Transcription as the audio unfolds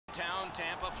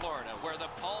downtown Tampa, Florida, where the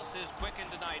pulse is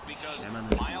quickened tonight because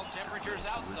mild temperatures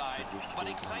outside, but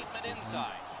excitement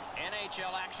inside.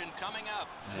 NHL action coming up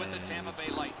with the Tampa Bay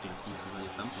Lightning.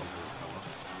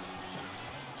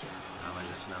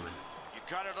 You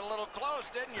cut it a little close,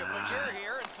 didn't you? But you're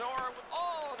here, and so are we.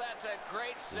 Oh, that's a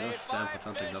great save by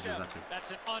Bishop.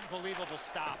 That's an unbelievable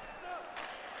stop.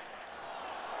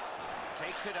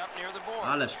 Takes it up near the board.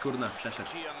 Ależ kurna,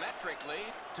 przeszedł. Geometrically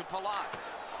to Palat.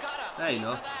 Got a Ej, piece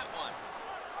no. of that one.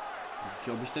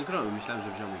 Wziąłbyś ten krążek, myślałem,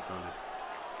 że wziął mi krążek.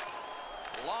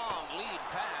 Long lead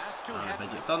pass to Ale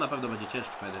będzie, to na pewno będzie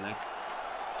ciężki pojedynek.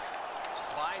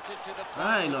 Slides it to the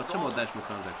Ej, no czemu oddajesz mu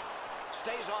krążek?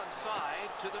 Stays on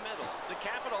side to the middle. The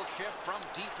Capitals shift from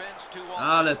defense to offense.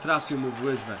 Ale trafił mu w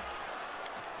łyżwę.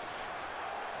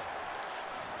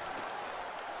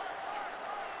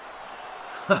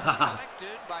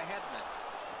 Collected by Hedman.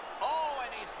 Oh,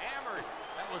 and he's hammered.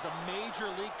 That was a major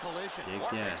league collision.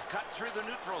 Pięknie. Cut through the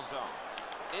neutral zone.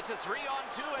 It's a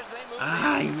 3-on-2 as they move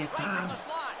Aj, nie right from tam. the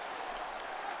slot.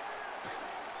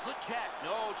 Good check.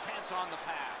 No chance on the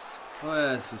pass. O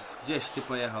Jezus, gdzieś ty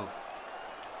pojechał.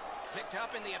 Picked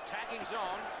up in the attacking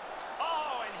zone.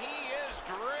 Oh, and he is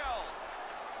drilled.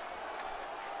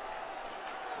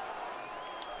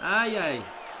 Ajaj.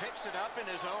 Picks it up in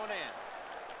his own end.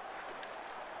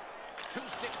 Two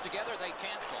sticks together, they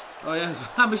cancel. O Jezu,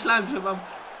 a myślałem, że mam...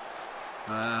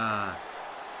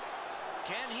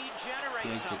 Can he generate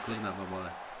Pięknie, something? kurna w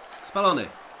obole. Spalony.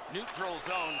 Neutral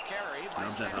zone carry by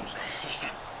Dobrze, Stanley. dobrze.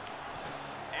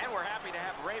 And we're happy to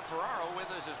have Ray Ferraro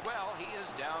with us as well. He is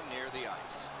down near the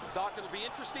ice. Doc, it'll be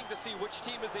interesting to see which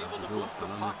team is able to move the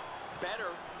puck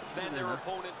better than their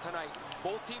opponent tonight.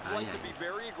 Both teams like to be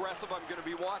very aggressive. I'm going to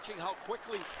be watching how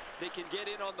quickly they can get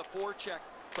in on the forecheck.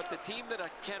 But the team that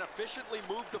can efficiently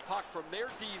move the puck from their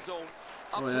D zone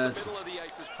up to the middle of the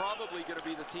ice is probably going to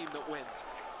be the team that wins.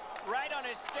 Right on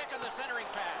his stick on the centering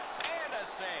pass. And a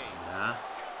save. Ja.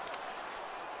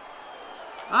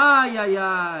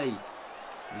 Ajajaj.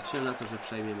 Liczyłem na to, że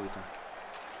przejmie mój tak.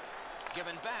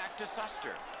 Given back to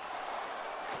Suster.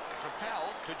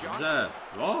 Propelled to Johnson.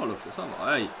 Dobrze. O,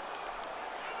 luksusowo, ej.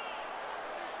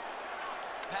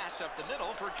 Passed up the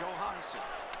middle for Johansson.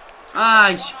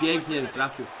 Aj, pięknie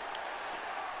trafił.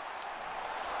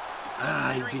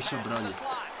 Aj, Bishop broni.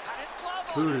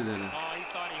 Kurde.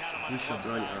 Bishop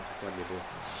broni, a dokładnie było.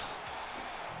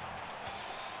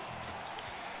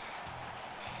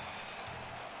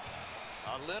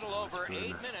 A little over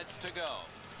 8 minutes to go.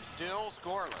 Still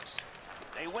scoreless.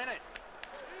 They win it.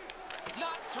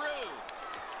 Not through.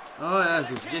 O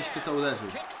Jezu, gdzieś ty to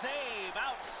uderzył. Kick save,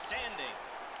 outstanding.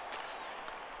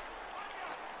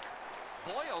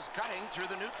 Boyle's cutting through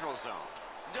the neutral zone.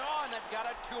 Oh, and they've got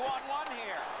a 2-on-1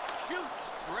 here. Shoots,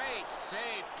 great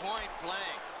save, point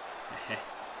blank.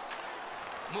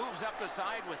 Moves up the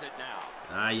side with it now.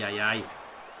 Ajajaj.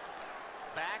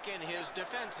 Back in his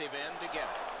defensive end to get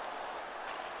it.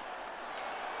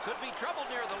 Could be trouble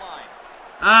near the line.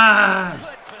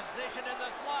 Good position in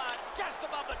the slot, just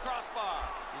above the crossbar.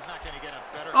 He's not going to get a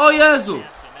better chance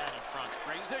than that in front.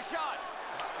 Brings a shot.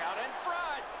 Puck out in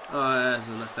front. O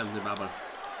Jezu, następny babel.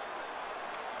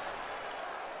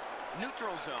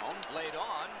 Neutral zone laid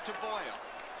on to Boyle.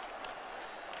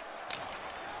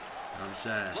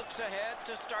 Dobrze. Looks ahead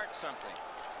to start something.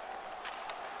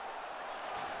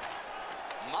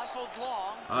 Muscled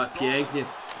long. O, pięknie.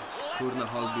 Kurna,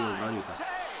 Holby obronił tak.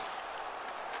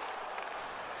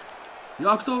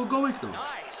 Jak to go łyknął?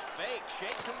 Nice fake,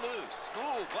 shakes him loose.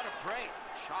 Ooh, what a break.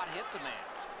 Shot hit the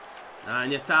man. A,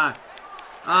 nie tak.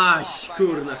 Aś,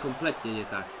 kurna, kompletnie nie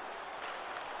tak.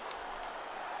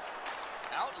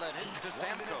 Outletted to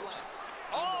Stamkos.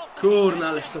 Oh, Kurna,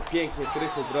 ależ to pięknie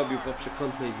Krychu zrobił po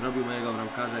przekątnej, zrobił mojego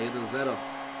bramkarza 1-0.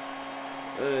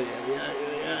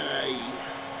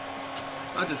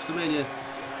 Chociaż w sumie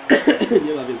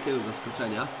nie ma wielkiego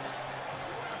zaskoczenia.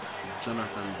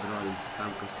 Jonathan broni,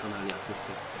 Stamkos konali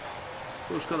asystę.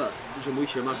 No szkoda, że mój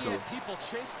się machnął.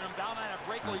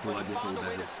 Ale to ładnie to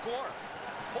uderzył.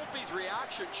 Holtby's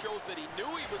reaction shows that he knew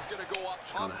he was going to go up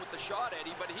top with the shot,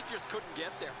 Eddie, but he just couldn't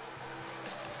get there.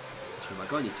 Trzeba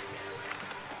gonić.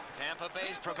 Tampa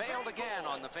Bay's prevailed again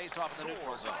on the face-off in the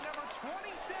neutral zone.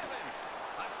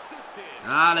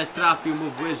 Ale trafił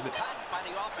mu w łyżwy.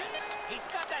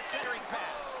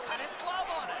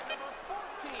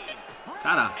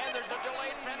 Kara.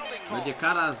 Będzie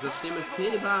kara, zaczniemy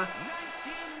chyba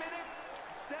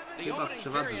w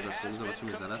przewadze zaczniemy,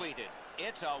 zobaczymy zaraz.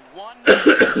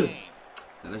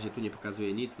 Na razie tu nie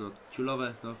pokazuje nic, no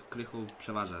ciulowe, no Krychu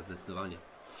przeważa zdecydowanie.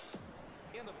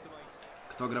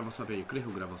 Kto gra w osłabieniu? Krychu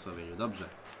gra w osłabieniu, dobrze.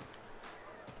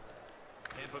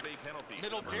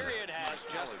 Middle period has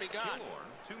just begun.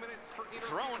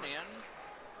 Thrown in.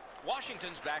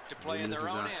 Washington's back to play in their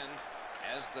own end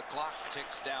as the clock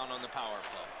ticks down on the power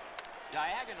play.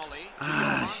 Diagonally to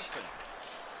Johansson.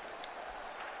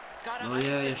 Got a No nice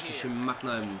nie, hit jeszcze się here.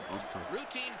 machnąłem owcą.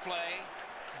 Routine play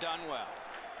done well.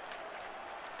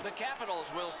 The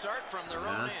Capitals will start from their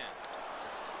own end.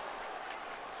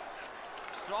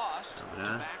 Sauced to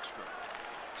Backstrom.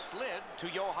 Slid to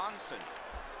Johansson.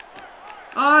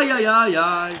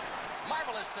 Ajajajaj.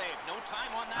 Marvelous save. No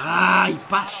time on that. Aj,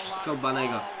 patrz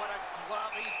skąbanego. Oh, what a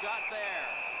glove he's got there.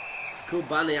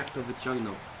 Skubany jak to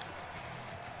wyciągnął.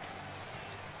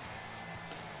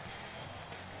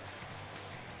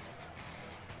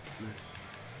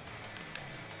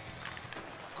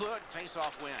 Good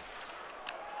face-off win.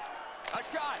 A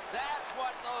shot. That's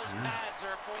what those pads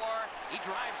are for. He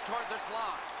drives toward the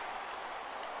slot.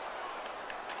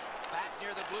 Back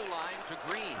near the blue line to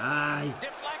Green. Aj.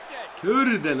 Deflected.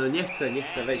 Kurde, no nie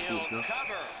chcę wejść nic, no.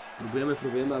 Cover.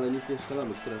 Próbujemy, ale nic nie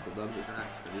strzelamy. Które to dobrze, tak.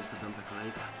 45.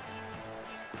 kolejka.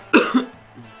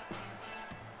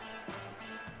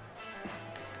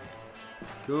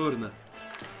 Kurde.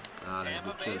 Ale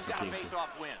zniszczyłem to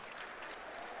pięknie.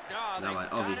 Dawaj,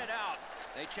 Owi.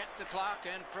 They check the clock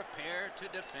and prepare to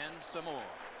defend some more.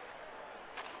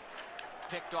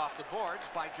 Picked off the boards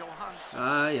by Johansson.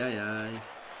 Ajajaj.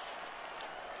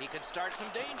 He could start some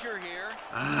danger here.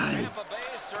 Aj. Tampa Bay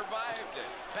survived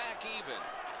it. Back even.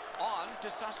 On to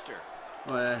Suster.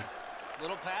 O jest.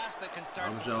 Little pass that can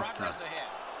start Dobrze, some owca. progress ahead.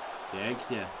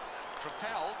 Pięknie.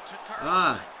 Propelled to A.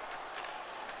 Carlson.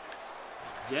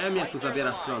 Gdzie mnie tu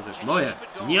zabierasz krążek? Moje.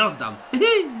 Nie oddam.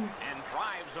 And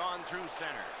drives on through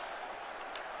center.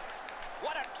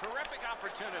 What a terrific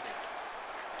opportunity.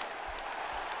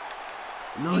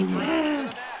 No He nie. drives to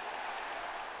the net.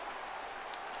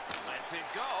 Lets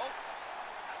it go.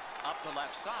 Up the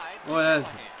left side. to O Jezu.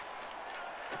 Callahan.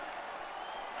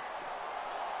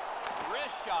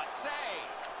 Wrist shot. Save.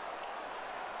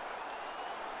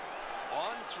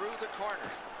 On through the corner.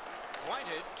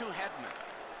 Pointed to Hedman.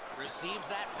 Receives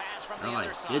that pass from the Dawaj,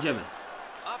 other side. jedziemy.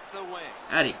 Up the wing.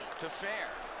 Erik. To Fair.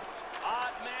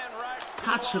 Odd man rush. to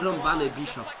Patrz, the rąbany line.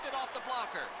 Bishop. Deflected off the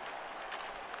blocker.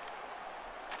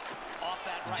 Off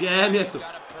that right Gdzie side, mnie he's tu?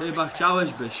 got a perfect Chyba pass.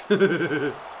 chciałeś być.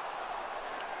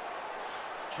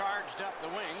 Charged up the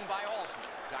wing by Olsen.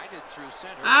 Guided through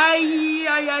center.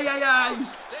 Ajajajajaj.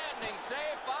 Standing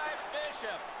save by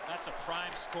Bishop. That's a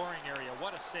prime scoring area.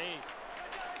 What a save.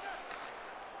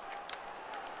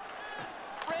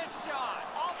 Wrist shot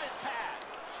off his pad.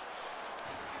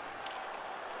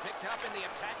 Picked up in the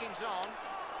attacking zone.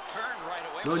 Turned right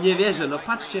away. No with nie a wierzę, no by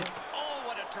patrzcie. Green. Oh,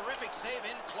 what a terrific save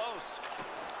in close.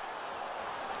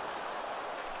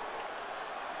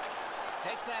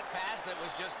 Takes that pass that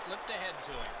was just slipped ahead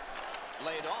to him.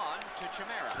 Laid on to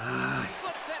Chimera.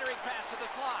 Good centering pass to the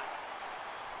slot.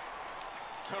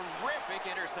 Terrific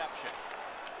interception.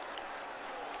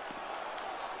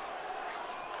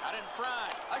 Out in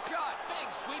front. A shot. Big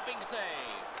sweeping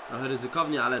save. Trochę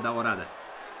ryzykownie, ale dało radę.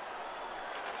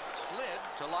 Slid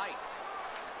to Light.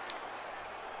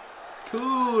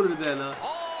 Kurde no.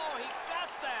 Oh, he got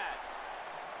that.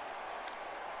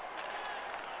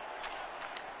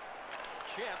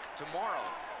 Chip to Morrow.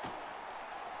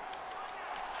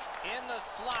 In the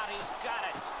slot, he's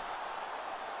got it.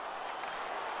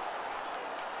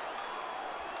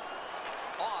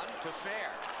 On to Fair.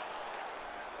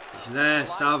 Źle,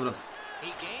 Stavros.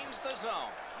 He gains the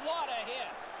zone. What a hit.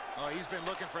 Oh, he's been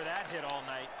looking for that hit all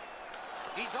night.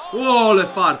 He's all O, ale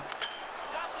fart.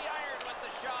 got the iron with the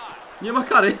shot. Nie ma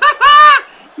kary.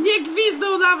 Nie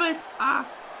gwizdał nawet. A.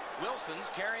 Wilson's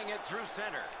carrying it through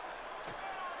center.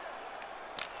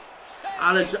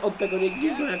 Ale że od tego nie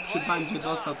gwizdał, jak przy bandzie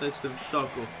dostał, to jestem w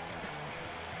szoku.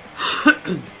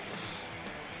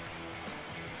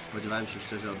 Spodziewałem się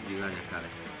szczerze odbierania kary.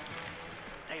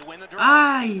 They win the draw.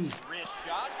 Aj! Wrist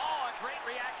shot. Oh, a great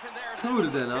reaction there.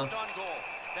 Kurde no. Tipped on goal.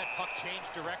 That puck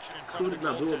changed direction in front of the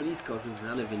Kurna, było goaltender. blisko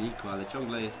zmiany wyniku, ale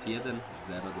ciągle jest 1-0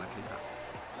 dla Krycha.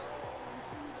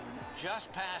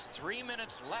 Just past 3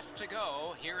 minutes left to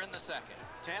go here in the second.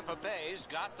 Tampa Bay's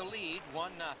got the lead 1-0.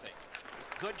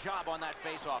 Good job on that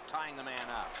face-off, tying the man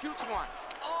up. Shoots one.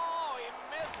 Oh, he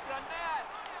missed the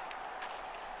net.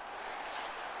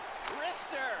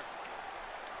 Wrister.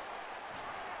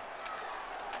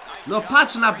 Nice No shot.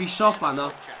 patrz na Great Bishopa, standing no.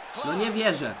 poke check. No nie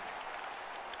wierzę.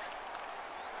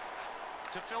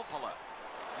 To Filppula.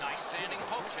 Nice standing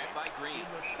poke check by Green.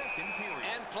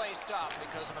 And play stopped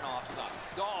because of an offside.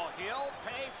 Oh, he'll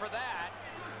pay for that.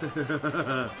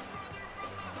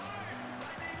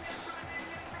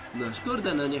 No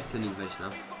kurde, no nie chcę nic wejść, no.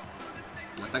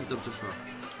 No tak dobrze szło.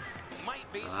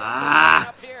 be something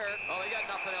up here. Well, they got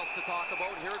nothing else to talk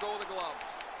about. Here go the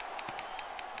gloves.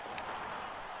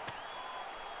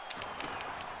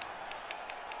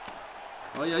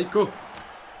 Ojejku.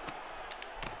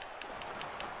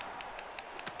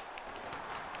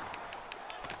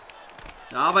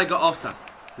 Dawaj go, owca.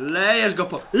 Lejesz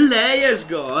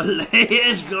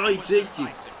go i czyścisz.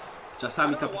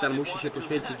 Czasami kapitan musi się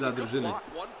poświęcić dla drużyny.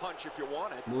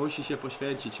 Musi się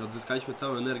poświęcić. Odzyskaliśmy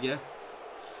całą energię.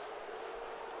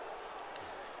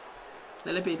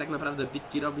 Najlepiej tak naprawdę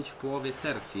bitki robić w połowie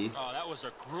tercji. Z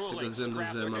tego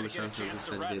względu, że mamy szansę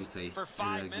uzyskać więcej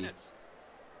energii.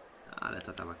 Ale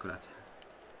to tam akurat.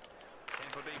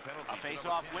 A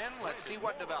face-off win. Let's see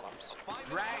what develops.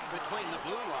 Drag between the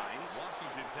blue lines.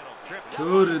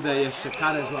 Kurde, jeszcze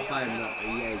karę złapałem na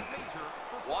jejku.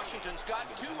 Washington's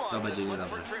got two To on będzie this one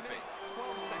for niedobrze. tripping.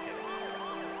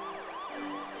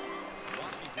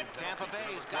 Tampa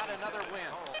Bay's got another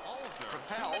win.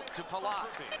 Propelled to Palat.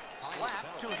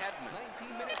 Slap to Hedman.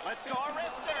 Let's go,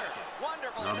 Arister.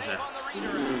 Wonderful Dobrze. save on the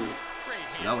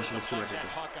redirect. Udało się utrzymać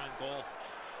jakoś.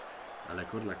 Ale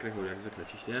kurna, Krychu jak zwykle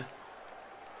ciśnie.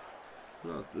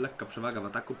 No, lekka przewaga w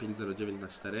ataku, 5-0-9 na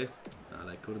 4.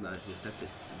 Ale kurna, niestety,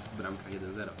 bramka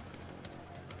 1-0.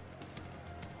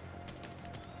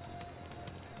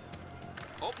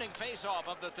 Opening face-off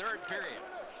of the third period.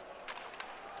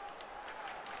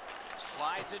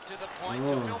 Slides it to the point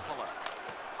to Filppula.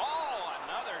 Oh,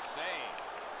 another save.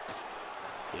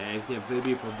 Pięknie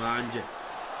wybił po bandzie.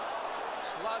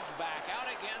 Slugged back out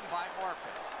again by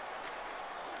Orpik.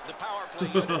 The power play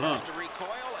unit has to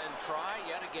recoil and try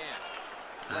yet again.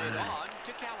 Laid on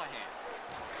to Callahan.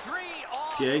 3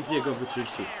 on. Pięknie go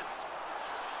wyczyścił.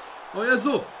 O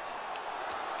Jezu!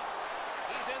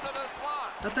 He's into the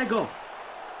slot. Dlatego!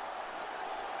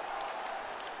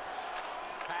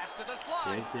 Pass to the slot.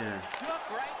 Pięknie. Shook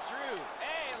right through.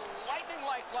 A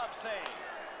lightning-like glove save.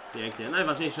 Pięknie.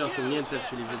 Najważniejsze osiągnięte,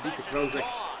 czyli wybity krążek.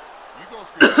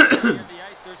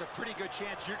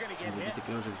 Wybity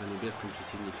krążek za niebieską,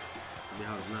 przeciwnik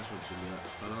wjechał w naszą, czyli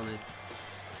spalony.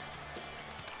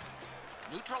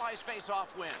 Neutralize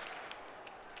face-off win.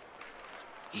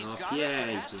 No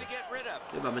pięknie.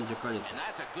 Chyba będzie koniec. And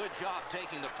that's a good job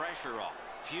taking the pressure off.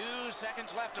 Few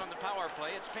seconds left on the power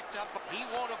play. It's picked up. He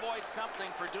won't avoid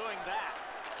something for doing that.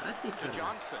 To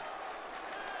Johnson.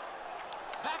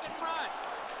 Back in front.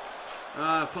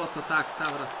 A po co tak,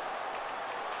 Stawra?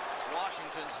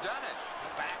 Washington's done it.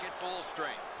 Back at full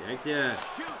strength. Pięknie.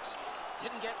 Shoot.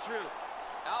 Didn't get through.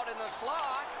 Out in the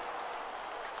slot.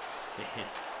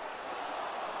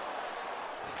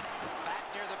 Back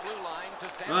near the blue line to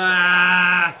Stamkos.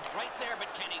 Right there,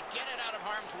 but can he get it out of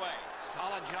harm's way?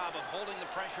 Solid job of holding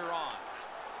the pressure on.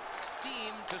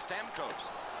 Steam to Stamkos.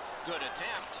 Good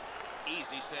attempt.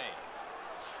 Easy save.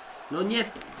 No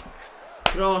nie.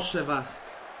 Proszę was.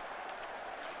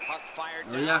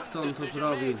 No jak to on to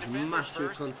zrobił? Zmaścił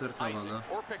koncertowo, no.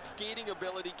 Orpik's skating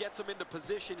ability gets him into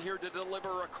position here to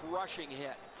deliver a crushing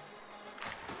hit.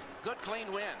 Good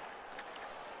clean win.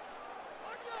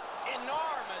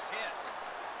 Enormous hit.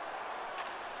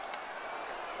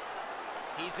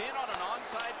 He's in on an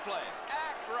onside play.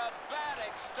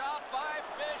 Acrobatic stop by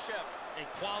Bishop. A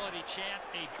quality chance,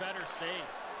 a better save.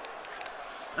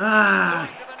 Ah. Going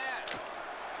to the net.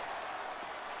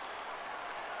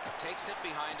 Takes it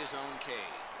behind his own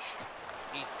cage.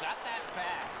 He's got that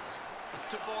pass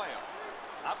to Boyle.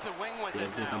 Up the wing with it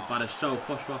Pięknie, tam now. parę strzałów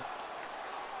poszło.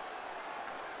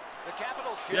 The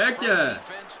Capitals shift Pięknie. from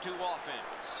defense to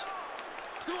offense.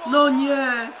 No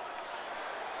nie!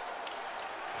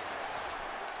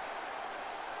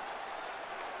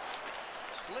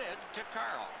 Slid to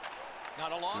Carl.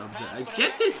 Not a long Dobrze, pass, ej, but gdzie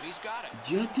ty? effective. He's got it.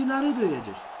 Gdzie ty na ryby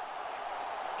jedziesz?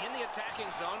 In the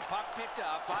attacking zone, puck picked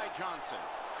up by Johnson.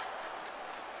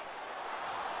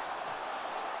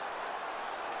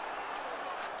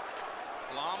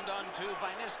 Glommed onto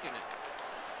by Niskanen.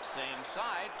 Same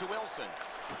side to Wilson.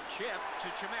 Chip to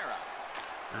Chimera.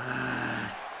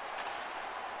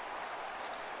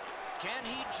 Can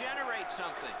he generate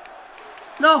something?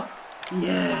 No!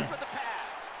 Nie! For the pad.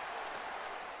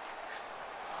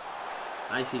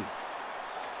 Icing.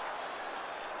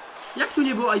 Jak tu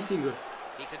nie było icingu?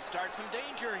 He could start some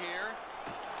danger here.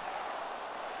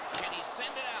 Can he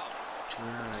send it out?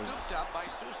 Scooped up by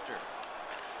Suster.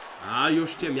 A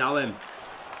już cię miałem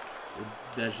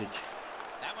uderzyć.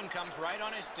 That one comes right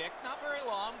on his stick. Not very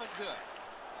long, but good.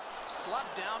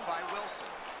 Slugged down by Wilson.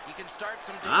 He can start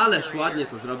some danger. Ależ ładnie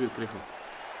to zrobił Krychu.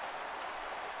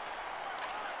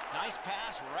 Nice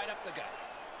pass right up the gut.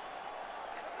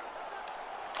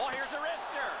 Oh, here's a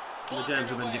wrister. Wiedziałem,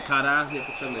 że będzie kara.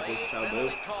 Niepotrzebny ten strzał był.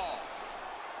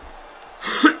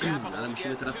 Ale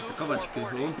musimy teraz atakować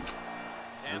Krychu.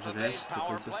 Może wiesz, to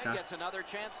końcówka.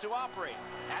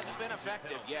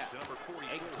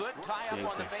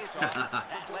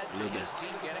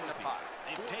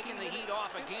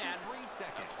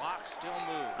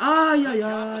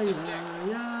 Ajajaj.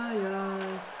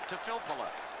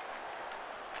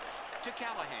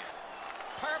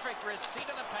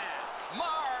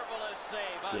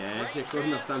 Pięknie,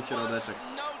 kurna, w sam środeczek.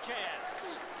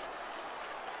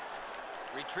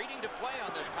 Retreating to play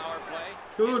on this power play.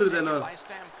 Kurde no.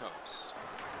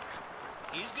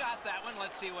 He's got that one.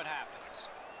 Let's see what happens.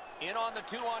 In on the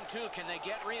 2-on-2. Can they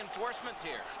get reinforcements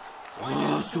here?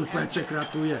 O, supeczek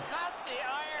ratuje. Got the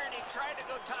iron. He tried to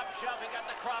go top shelf. He got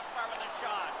the crossbar with a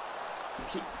shot.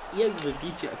 Jest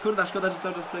wypicie. Kurda, szkoda, że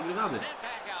cały czas przegrywamy. Sent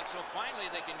back out, so finally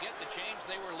they can get the change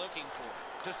they were looking for.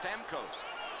 To Stamkos.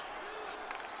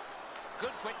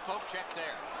 Good quick poke check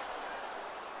there.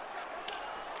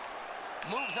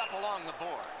 Moves up along the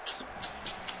boards.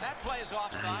 That play is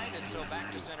offside, and so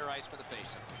back to center ice for the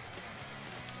faceoff.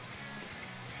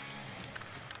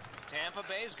 Tampa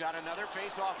Bay's got another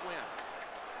face-off win.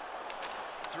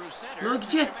 Through center. No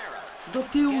gdzie? Do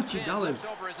tyłu ci dałem.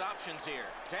 Over his options here.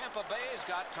 Tampa Bay's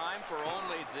got time for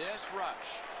only this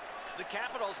rush. The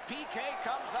Capitals' PK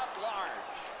comes up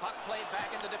large. Puck played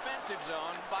back in the defensive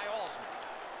zone by Olsen.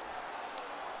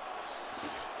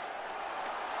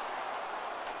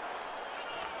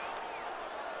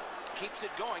 Keeps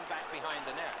it going back behind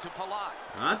the net to Palat.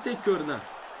 A ty kurna.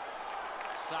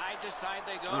 Side to side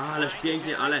they go. Ależ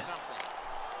pięknie, ale...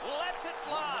 Lets it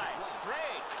fly.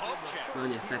 Great poke check. No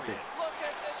niestety. Look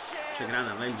at this chance.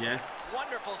 Przegrana będzie.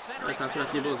 Wonderful centering. Ale to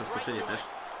akurat nie było zaskoczenie też.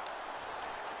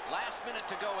 Last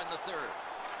minute to go in the third.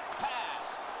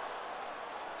 Pass.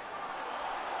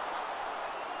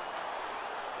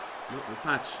 No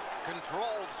patrz.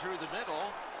 Controlled through the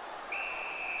middle.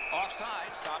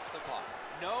 Offside stops the clock.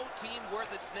 No team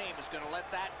worth its name is going to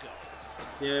let that go.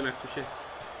 Nie wiem, jak tu się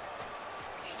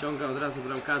ściąga od razu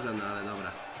bramkarza, no ale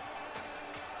dobra.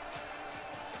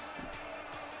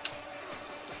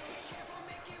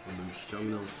 Bym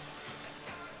ściągnął.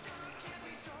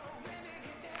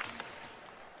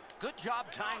 Good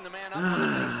job tying the man up on the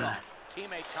face-off.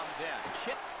 Teammate comes in,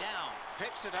 chipped down,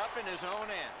 picks it up in his own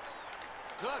end.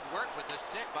 Good work with the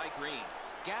stick by Green.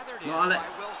 Gathered in by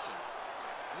Wilson.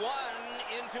 One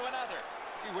into another.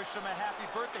 He wished him a happy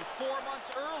birthday 4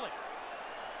 months early.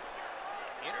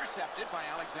 Intercepted by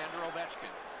Alexander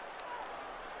Ovechkin.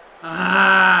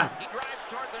 Ah! He drives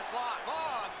toward the slot.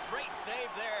 Oh, great save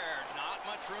there. Not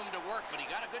much room to work, but he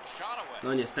got a good shot away.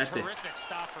 No niestety. Terrific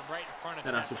stop from right in front of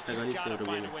Teraz już tego nic nie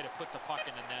robimy.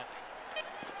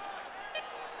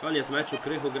 Koniec meczu.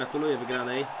 Krychu, gratuluję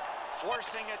wygranej.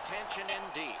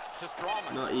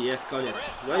 No i jest koniec.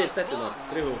 No niestety, no.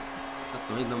 Krychu.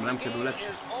 No jedną bramkę był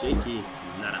lepszy. Dzięki.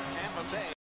 Nara.